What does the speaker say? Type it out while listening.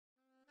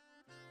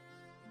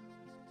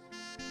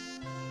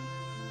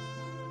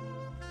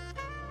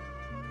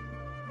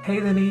Hey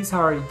Denise,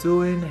 how are you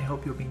doing? I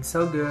hope you're being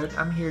so good.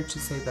 I'm here to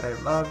say that I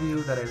love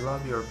you, that I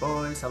love your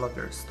voice, I love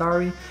your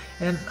story,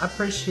 and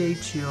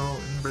appreciate you.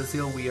 In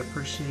Brazil, we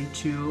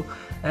appreciate you.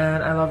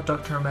 And I love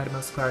Dr.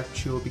 Denise Clark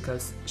too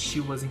because she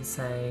was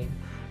insane.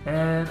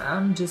 And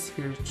I'm just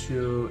here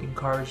to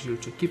encourage you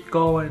to keep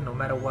going no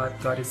matter what.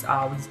 God is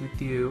always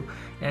with you.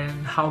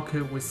 And how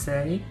could we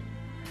say?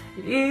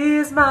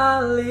 Is my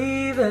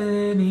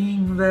living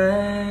in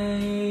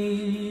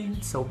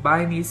vain? So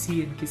bye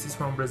Nisi and kisses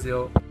from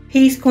Brazil.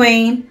 Peace,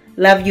 Queen.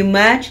 Love you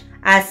much.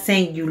 I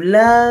send you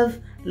love,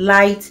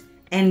 light,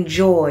 and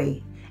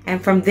joy.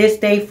 And from this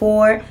day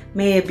forward,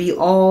 may it be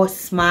all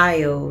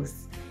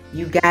smiles.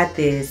 You got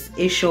this.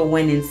 It's your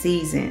winning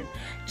season.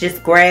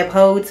 Just grab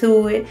hold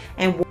to it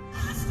and...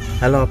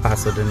 Hello,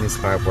 Apostle Denise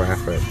Clark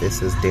Bradford.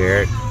 This is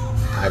Derek.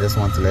 I just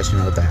want to let you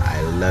know that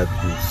I love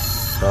you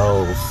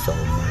so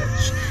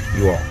much.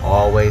 You are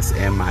always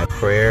in my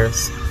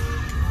prayers.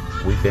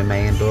 Weeping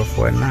may endure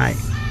for a night,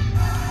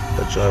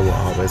 but joy will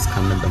always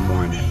come in the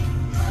morning.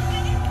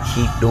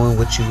 Keep doing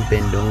what you've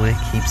been doing.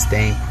 Keep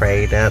staying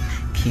prayed up.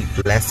 Keep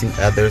blessing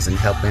others and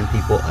helping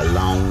people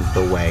along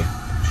the way.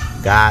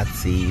 God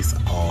sees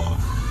all.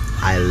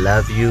 I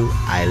love you.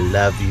 I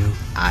love you.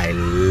 I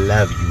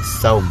love you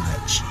so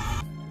much.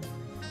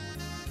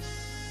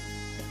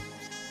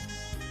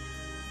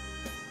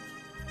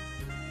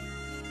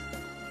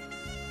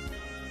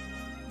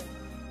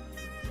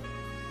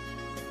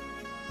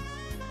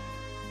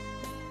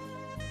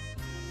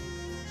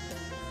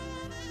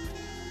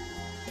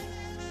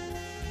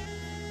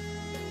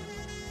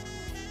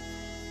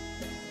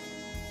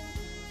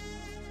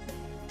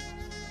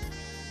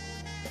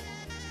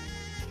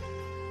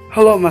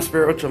 Hello, my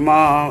spiritual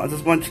mom. I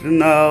just want you to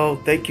know,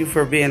 thank you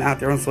for being out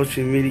there on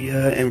social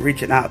media and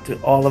reaching out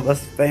to all of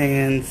us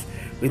fans.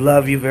 We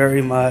love you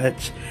very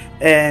much.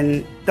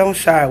 And don't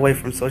shy away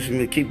from social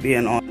media. Keep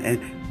being on. And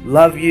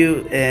love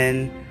you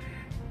and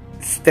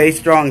stay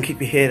strong and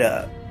keep your head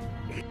up.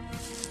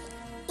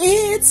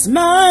 It's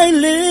my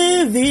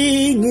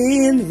living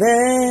in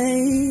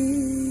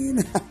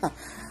vain.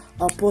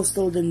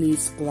 Apostle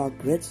Denise Clark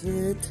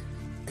Bradford.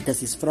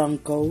 This is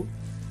Franco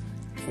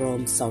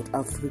from South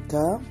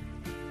Africa,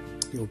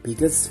 your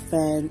biggest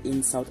fan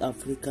in South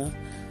Africa.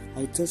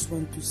 I just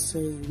want to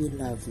say we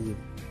love you,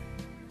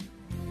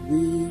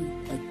 we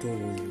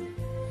adore you,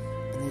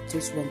 and I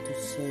just want to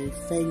say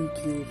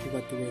thank you for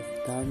what you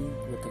have done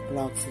with the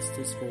Clark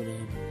sisters for the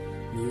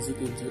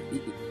music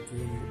industry,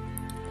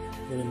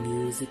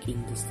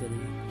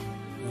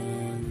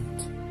 and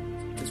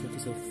just want to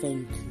say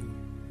thank you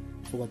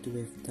for what you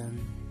have done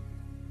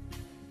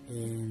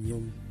and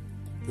your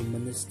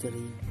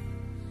ministry.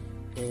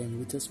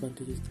 And I just want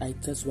to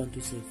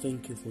say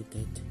thank you for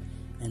that.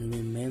 And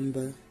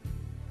remember,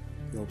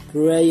 your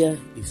prayer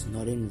is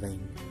not in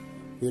vain.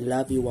 We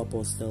love you,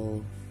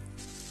 Apostle.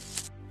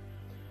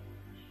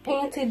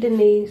 Auntie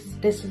Denise,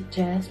 this is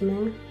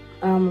Jasmine.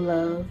 I'm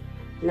Love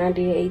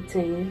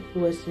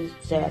 9818, which is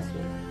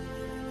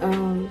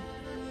Jasmine.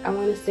 I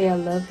want to say I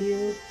love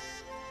you.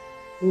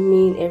 You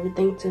mean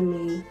everything to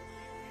me.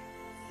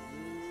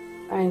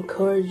 I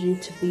encourage you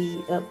to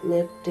be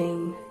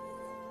uplifting.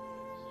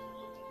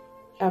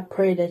 I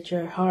pray that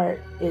your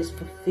heart is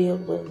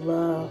fulfilled with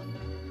love,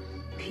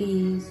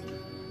 peace,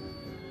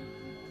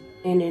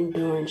 and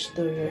endurance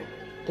through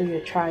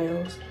your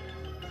trials.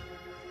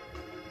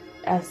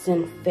 I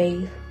send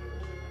faith,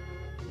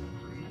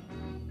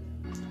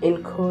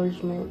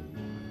 encouragement,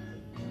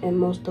 and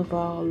most of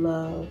all,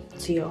 love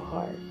to your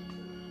heart.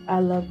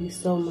 I love you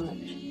so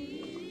much.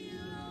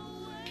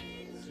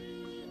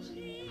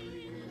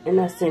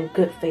 And I send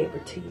good favor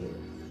to you.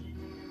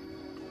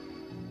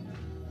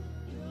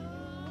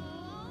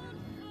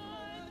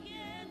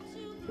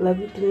 Love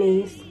you,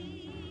 Denise.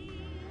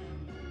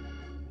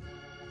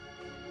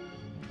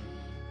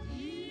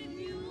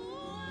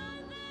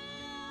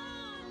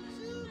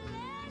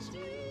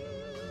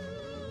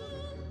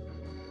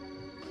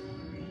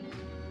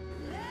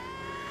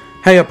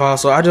 Hey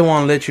Apostle, I just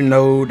want to let you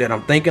know that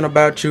I'm thinking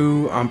about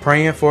you. I'm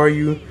praying for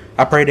you.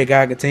 I pray that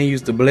God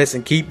continues to bless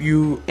and keep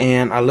you,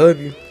 and I love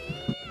you.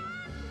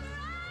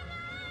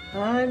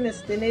 Hi,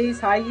 Miss Denise.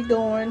 How you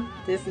doing?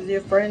 This is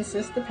your friend,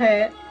 Sister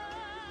Pat.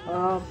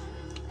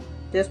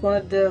 Just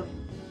wanted to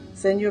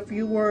send you a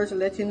few words to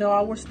let you know I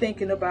was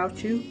thinking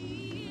about you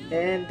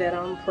and that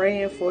I'm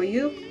praying for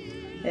you,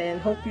 and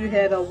hope you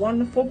had a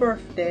wonderful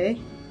birthday,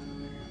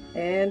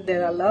 and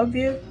that I love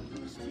you,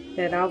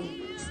 and I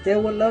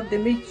still would love to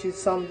meet you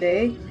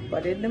someday.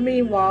 But in the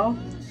meanwhile,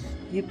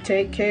 you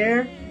take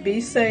care,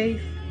 be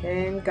safe,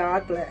 and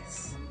God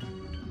bless.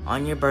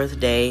 On your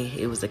birthday,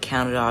 it was a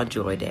count it all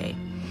joy day.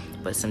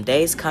 But some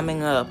days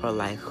coming up are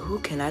like, who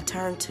can I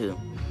turn to?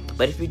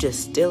 But if you just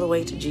steal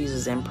away to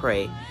Jesus and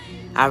pray.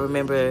 I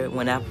remember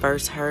when I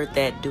first heard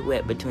that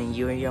duet between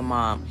you and your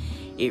mom,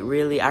 I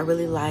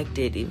really liked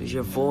it. It was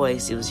your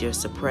voice, it was your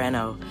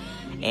soprano.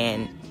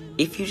 And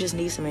if you just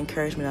need some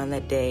encouragement on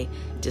that day,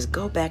 just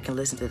go back and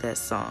listen to that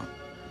song.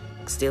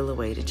 Steal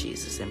away to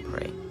Jesus and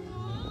pray.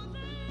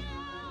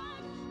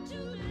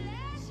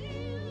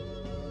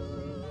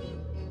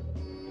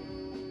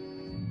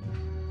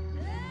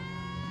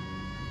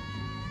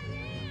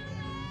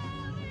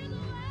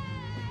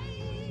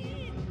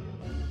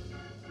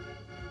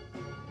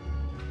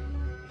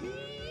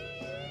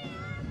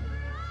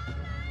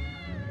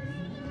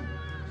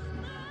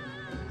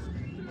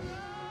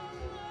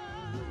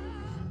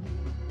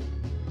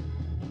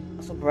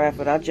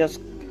 Bradford. I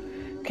just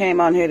came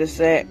on here to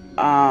say,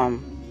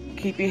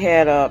 keep your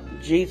head up.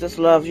 Jesus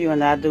loves you,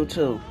 and I do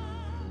too.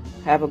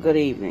 Have a good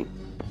evening.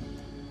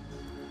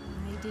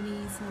 Hi,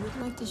 Denise. I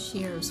would like to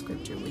share a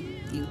scripture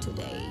with you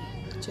today,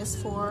 just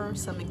for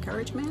some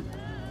encouragement.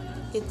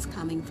 It's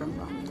coming from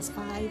Romans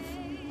 5.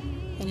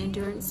 And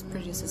endurance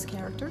produces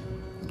character,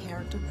 and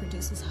character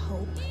produces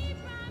hope,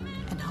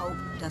 and hope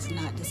does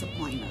not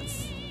disappoint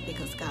us,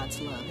 because God's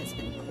love has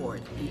been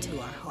poured into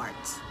our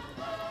hearts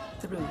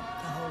through the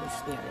Holy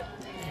Spirit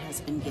that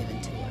has been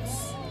given to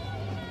us.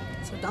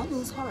 So don't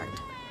lose heart.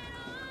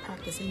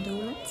 Practice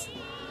endurance.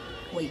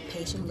 Wait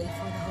patiently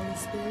for the Holy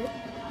Spirit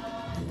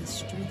and the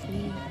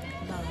strengthening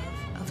love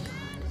of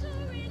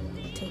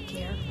God. Take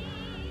care.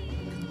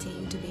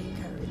 Continue to be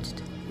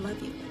encouraged.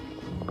 Love you.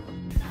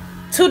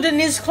 To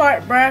Denise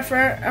Clark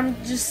Bradford, I'm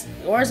just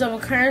words of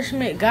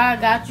encouragement.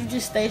 God got you.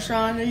 Just stay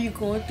strong. I know you're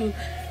going through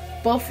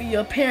both of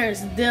your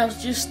parents'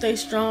 deaths. Just stay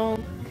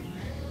strong,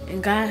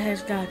 and God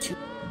has got you.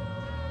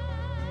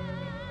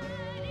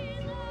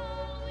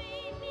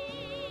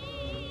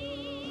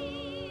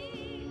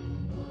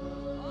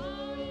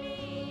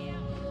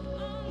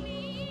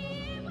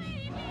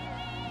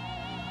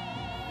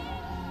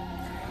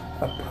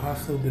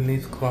 Apostle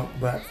Denise Clark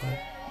Bradford,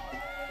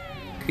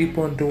 keep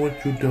on doing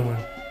what you're doing.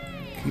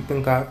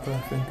 Keeping God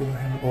first and giving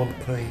Him all the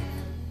praise.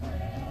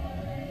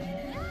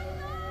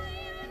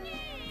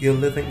 Your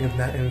living is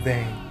not in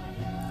vain.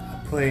 I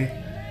pray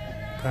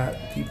God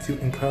keeps you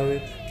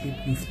encouraged, keep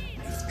you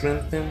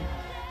strengthened,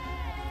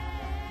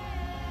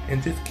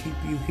 and just keep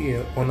you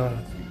here on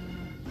earth.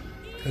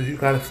 Because you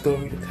got a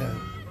story to tell.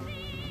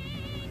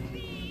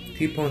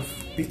 Keep on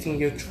speaking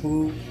your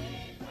truth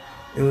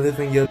and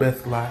living your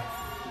best life.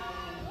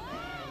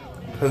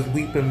 Because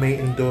weeping may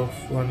endure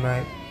for a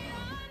night,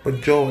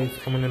 but joy is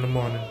coming in the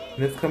morning.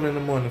 And it's coming in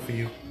the morning for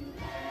you.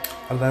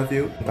 I love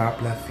you. God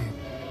bless you.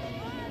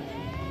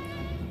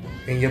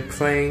 And your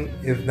praying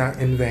is not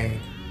in vain.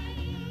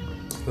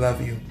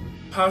 Love you.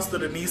 Apostle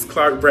Denise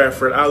Clark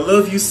Bradford, I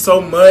love you so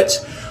much.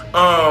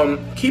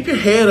 Keep your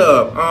head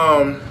up.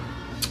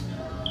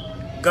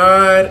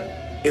 God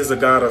is a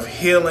God of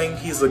healing.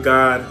 He's a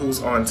God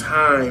who's on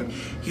time.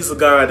 He's a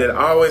God that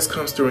always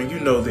comes through, and you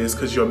know this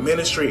because your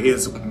ministry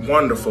is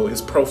wonderful.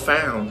 It's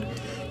profound.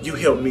 You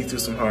helped me through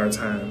some hard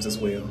times as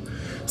well.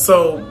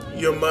 So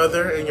your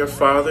mother and your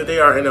father, they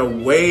are in a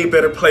way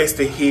better place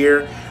to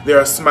hear. They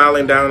are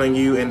smiling down on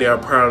you, and they are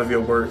proud of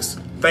your works.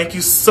 Thank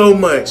you so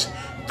much.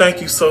 Thank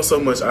you so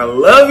much. I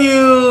love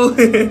you.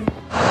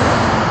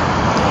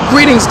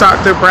 Greetings,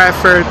 Dr.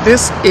 Bradford.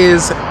 This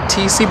is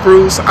T.C.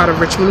 Bruce out of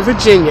Richmond,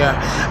 Virginia.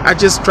 I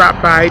just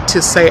dropped by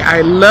to say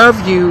I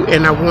love you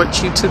and I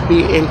want you to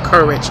be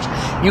encouraged.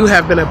 You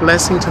have been a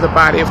blessing to the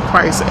body of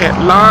Christ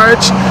at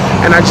large,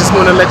 and I just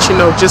want to let you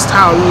know just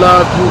how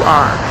loved you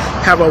are.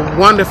 Have a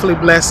wonderfully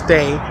blessed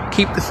day.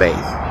 Keep the faith.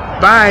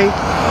 Bye.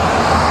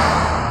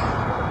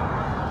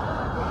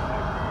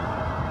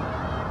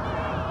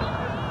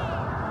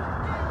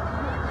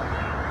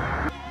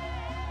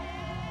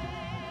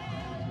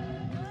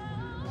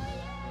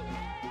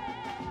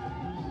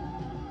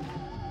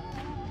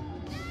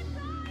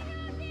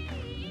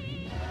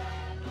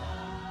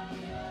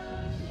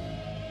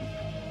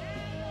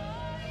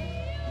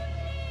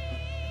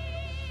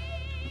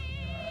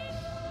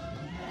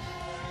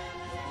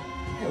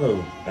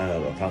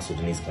 Hello, Apostle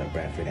Denise Clark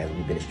Bradford. As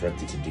we've been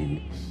instructed to do,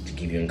 to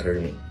give you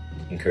encouragement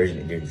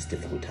during this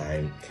difficult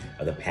time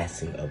of the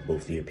passing of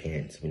both of your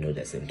parents. We know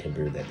that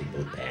September that they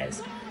both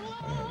passed.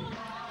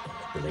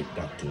 The late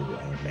Dr.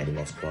 Maddie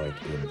Moss Clark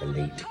and the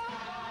late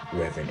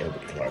Reverend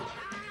Albert Clark.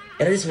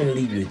 And I just want to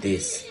leave you with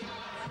this.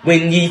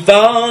 When ye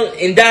fall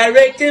in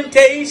direct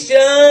temptation,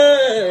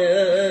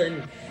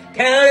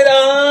 count it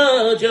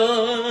all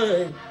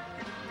joy.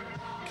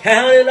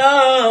 Count it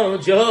all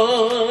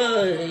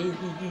joy.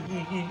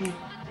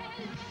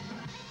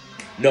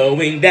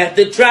 Knowing that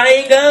the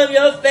trying of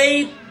your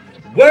faith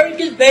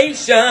worketh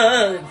patience.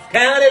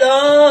 Count it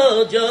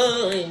all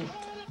joy.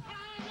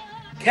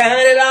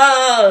 Count it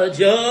all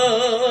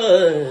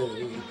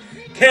joy.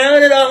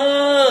 Count it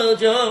all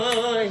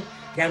joy.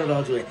 Count it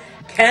all joy.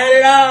 Count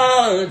it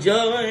all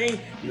joy.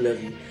 We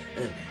love you.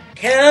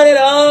 Count it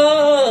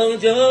all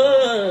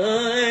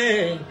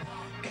joy.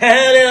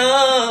 Count it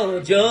all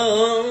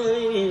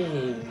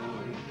joy.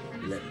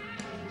 We love you.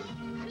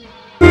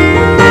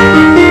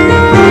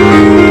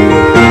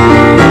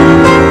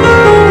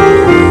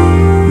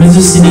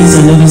 Mrs. Denise, I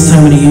know this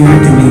time of the year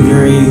can be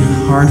very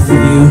hard for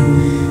you,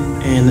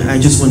 and I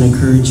just want to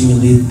encourage you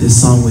and leave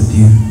this song with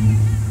you.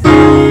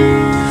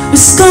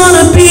 It's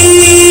gonna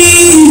be